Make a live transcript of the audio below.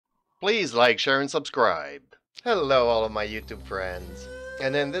Please like, share, and subscribe. Hello all of my YouTube friends.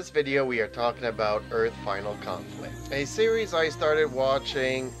 And in this video we are talking about Earth Final Conflict, a series I started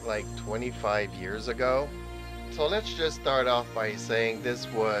watching like 25 years ago. So let's just start off by saying this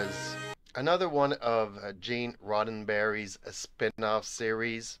was another one of Gene Roddenberry's spin-off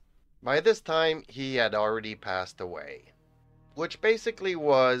series. By this time he had already passed away, which basically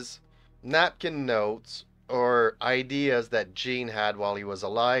was napkin notes or ideas that Gene had while he was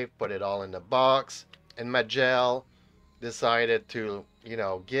alive, put it all in a box, and Majel decided to,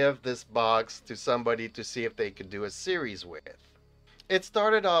 give this box to somebody to see if they could do a series with. It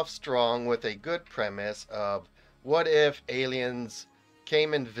started off strong with a good premise of what if aliens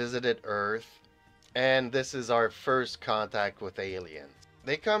came and visited Earth, and this is our first contact with aliens.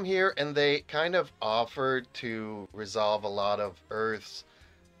 They come here and they kind of offered to resolve a lot of Earth's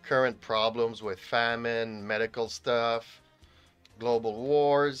current problems with famine, medical stuff, global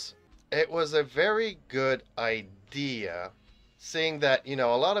wars. It was a very good idea, seeing that, a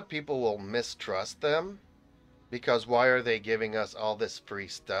lot of people will mistrust them because why are they giving us all this free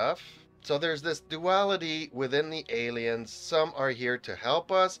stuff? So there's this duality within the aliens. Some are here to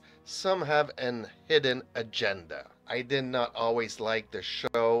help us, some have an hidden agenda. I did not always like the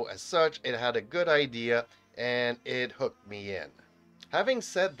show as such. It had a good idea and it hooked me in. Having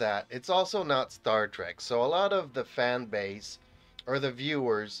said that, it's also not Star Trek, so a lot of the fan base or the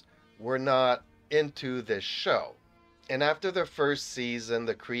viewers were not into this show. And after the first season,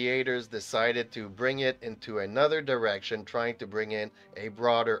 the creators decided to bring it into another direction, trying to bring in a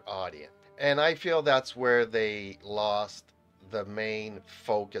broader audience. And I feel that's where they lost the main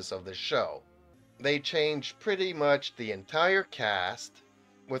focus of the show. They changed pretty much the entire cast,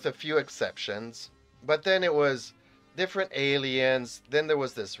 with a few exceptions, but then it was different aliens, then there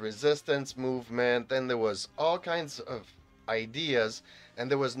was this resistance movement, then there was all kinds of ideas,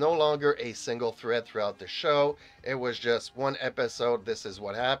 and there was no longer a single thread throughout the show. It was just one episode, this is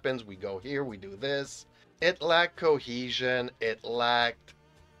what happens, we go here, we do this. It lacked cohesion, it lacked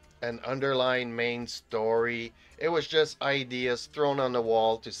an underlying main story. It was just ideas thrown on the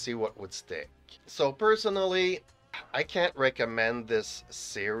wall to see what would stick. So personally, I can't recommend this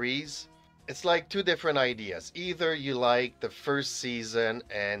series. It's like two different ideas. Either you like the first season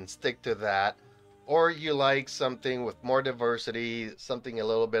and stick to that, or you like something with more diversity, something a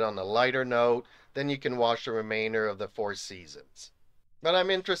little bit on a lighter note, then you can watch the remainder of the 4 seasons. But I'm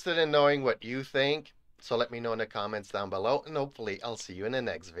interested in knowing what you think, so let me know in the comments down below, and hopefully I'll see you in the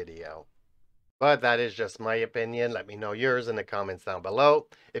next video. But that is just my opinion. Let me know yours in the comments down below.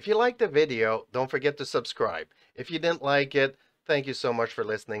 If you liked the video, don't forget to subscribe. If you didn't like it, thank you so much for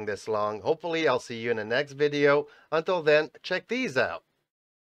listening this long. Hopefully I'll see you in the next video. Until then, check these out.